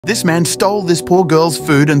This man stole this poor girl's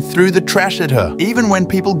food and threw the trash at her. Even when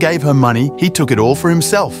people gave her money, he took it all for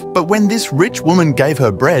himself. But when this rich woman gave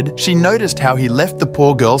her bread, she noticed how he left the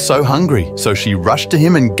poor girl so hungry. So she rushed to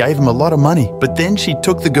him and gave him a lot of money. But then she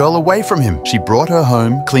took the girl away from him. She brought her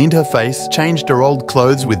home, cleaned her face, changed her old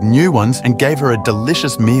clothes with new ones, and gave her a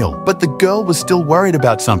delicious meal. But the girl was still worried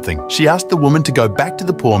about something. She asked the woman to go back to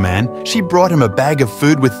the poor man. She brought him a bag of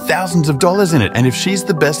food with thousands of dollars in it, and if she's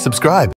the best, subscribe.